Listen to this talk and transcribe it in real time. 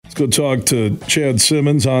go talk to Chad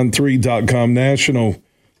Simmons, on3.com national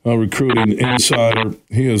recruiting insider.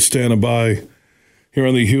 He is standing by here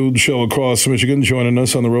on the huge show across Michigan, joining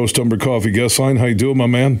us on the Roast Umber Coffee guest line. How you doing, my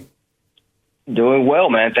man? Doing well,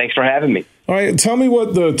 man. Thanks for having me. All right, tell me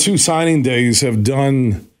what the 2 signing days have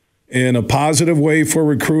done in a positive way for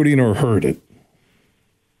recruiting or hurt it.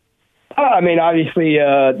 I mean, obviously,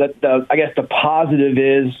 I guess the positive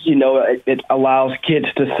is, it allows kids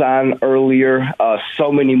to sign earlier.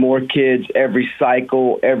 So many more kids every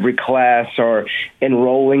cycle, every class are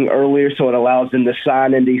enrolling earlier, so it allows them to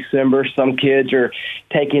sign in December. Some kids are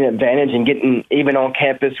taking advantage and getting even on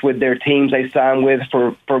campus with their teams they sign with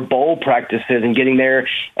for bowl practices and getting there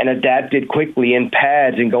and adapted quickly in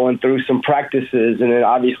pads and going through some practices and then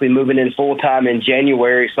obviously moving in full-time in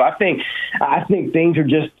January. So I think things are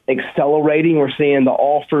just accelerating. We're seeing the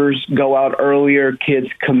offers go out earlier, kids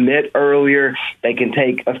commit earlier, they can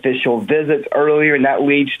take official visits earlier, and that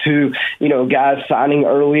leads to, guys signing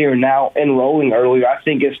earlier, now enrolling earlier. I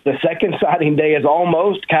think it's the second signing day is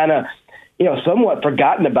almost kind of somewhat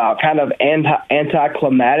forgotten about, kind of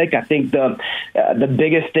anticlimactic. I think the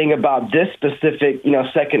biggest thing about this specific,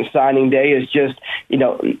 second signing day is just,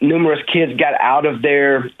 numerous kids got out of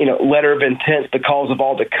their, letter of intent because of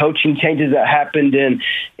all the coaching changes that happened in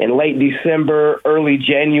late December, early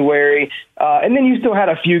January. And then you still had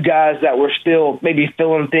a few guys that were still maybe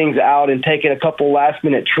filling things out and taking a couple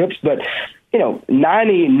last-minute trips, but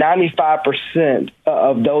 95%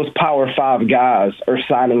 of those Power 5 guys are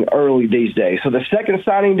signing early these days. So the second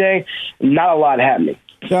signing day, not a lot happening.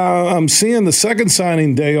 I'm seeing the second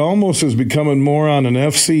signing day almost is becoming more on an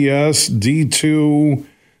FCS D2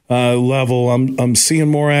 level. I'm seeing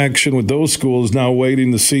more action with those schools now,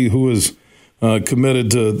 waiting to see who is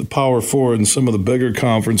committed to the Power 4 and some of the bigger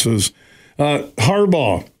conferences.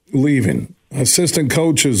 Harbaugh leaving, assistant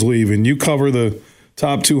coaches leaving. You cover the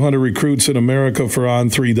top 200 recruits in America for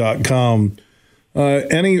on3.com.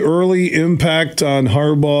 Any early impact on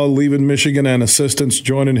Harbaugh leaving Michigan and assistants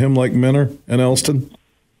joining him like Minner and Elston?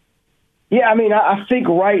 Yeah, I mean, I think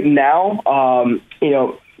right now,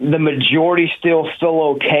 the majority still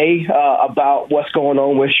feel okay about what's going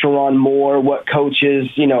on with Sharon Moore, what coaches,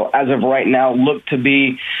 as of right now look to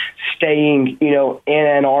be staying, in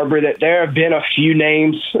Ann Arbor. That there have been a few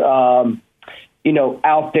names, out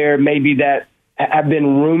there maybe that have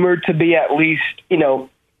been rumored to be at least,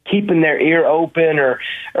 keeping their ear open or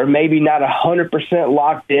maybe not 100%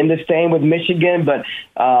 locked into staying with Michigan. But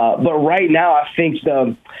right now, I think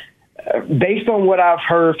based on what I've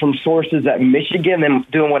heard from sources at Michigan and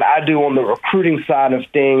doing what I do on the recruiting side of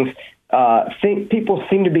things, think people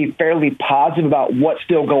seem to be fairly positive about what's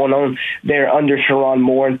still going on there under Sharon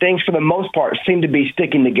Moore, and things for the most part seem to be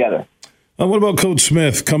sticking together. What about Coach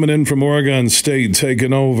Smith coming in from Oregon State,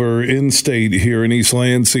 taking over in-state here in East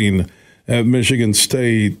Lansing at Michigan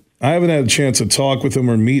State? I haven't had a chance to talk with him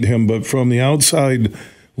or meet him, but from the outside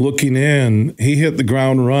looking in, he hit the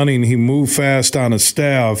ground running. He moved fast on his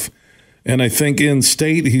staff, and I think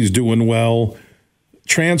in-state he's doing well.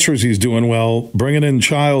 Transfers he's doing well. Bringing in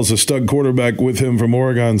Childs, a stud quarterback, with him from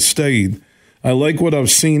Oregon State. I like what I've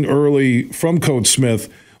seen early from Coach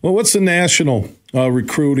Smith. Well, what's the national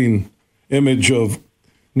recruiting image of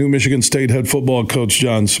new Michigan State head football coach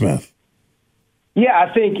John Smith? Yeah,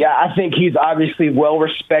 I think he's obviously well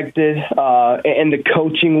respected in the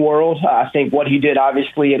coaching world. I think what he did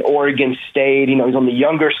obviously at Oregon State, he's on the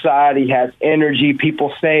younger side. He has energy.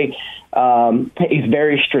 People say he's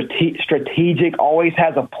very strategic, always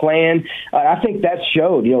has a plan. I think that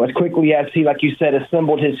showed, as quickly as he, like you said,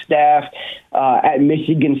 assembled his staff at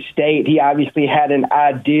Michigan State. He obviously had an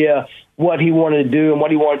idea what he wanted to do and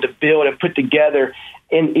what he wanted to build and put together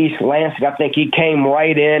in East Lansing. I think he came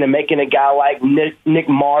right in and making a guy like Nick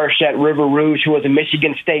Marsh at River Rouge, who was a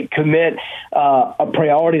Michigan State commit, a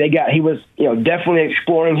priority. He was, definitely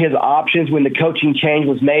exploring his options when the coaching change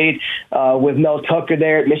was made with Mel Tucker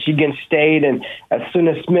there at Michigan State. And as soon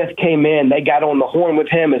as Smith came in, they got on the horn with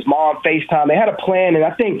him. His mom FaceTime. They had a plan, and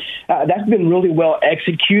I think that's been really well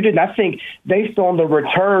executed. And I think based on the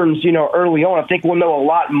returns, early on, I think we'll know a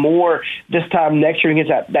lot more this time next year. He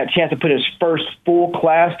gets that chance to put his first full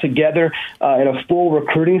class together in a full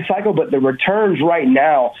recruiting cycle, but the returns right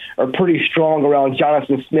now are pretty strong around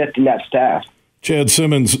Jonathan Smith and that staff. Chad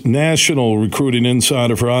Simmons, national recruiting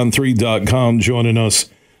insider for on3.com, joining us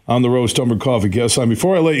on the Roast Umber Coffee guest line.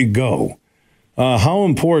 Before I let you go, how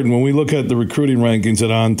important when we look at the recruiting rankings at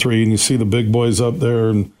On3 and you see the big boys up there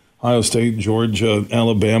in Ohio State, Georgia,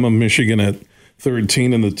 Alabama, Michigan at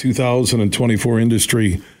 13 in the 2024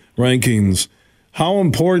 industry rankings, how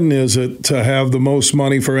important is it to have the most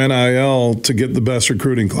money for NIL to get the best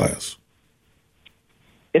recruiting class?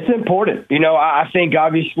 It's important. I think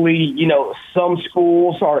obviously, some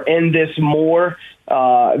schools are in this more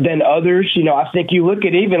than others. I think you look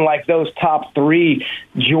at even like those top three,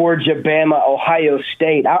 Georgia, Bama, Ohio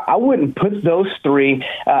State. I wouldn't put those three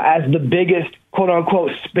as the biggest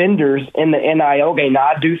quote-unquote spenders in the NIL game.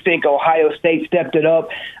 Now, I do think Ohio State stepped it up,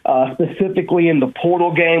 specifically in the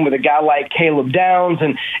portal game with a guy like Caleb Downs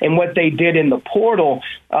and what they did in the portal.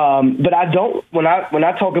 But I don't. When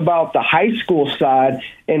I talk about the high school side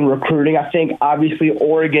in recruiting, I think obviously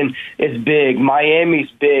Oregon is big, Miami's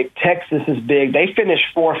big, Texas is big. They finished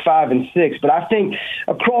 4, 5, and 6. But I think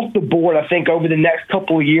across the board, I think over the next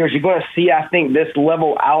couple of years, you're going to see, I think, this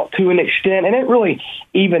level out to an extent, and it really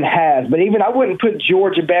even has. But even I wouldn't put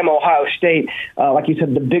Georgia, Bama, Ohio State, like you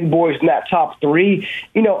said, the big boys in that top three,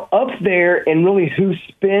 up there, and really who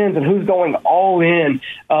spends and who's going all in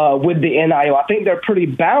with the NIL. I think they're pretty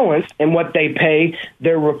balanced in what they pay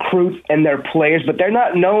their recruits and their players, but they're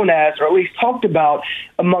not known as, or at least talked about,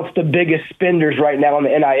 amongst the biggest spenders right now in the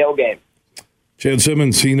NIL game. Chad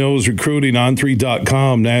Simmons, he knows recruiting,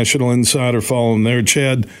 on3.com, National Insider, follow him there.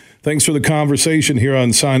 Chad, thanks for the conversation here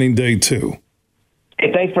on signing day 2.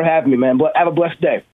 Hey, thanks for having me, man. Have a blessed day.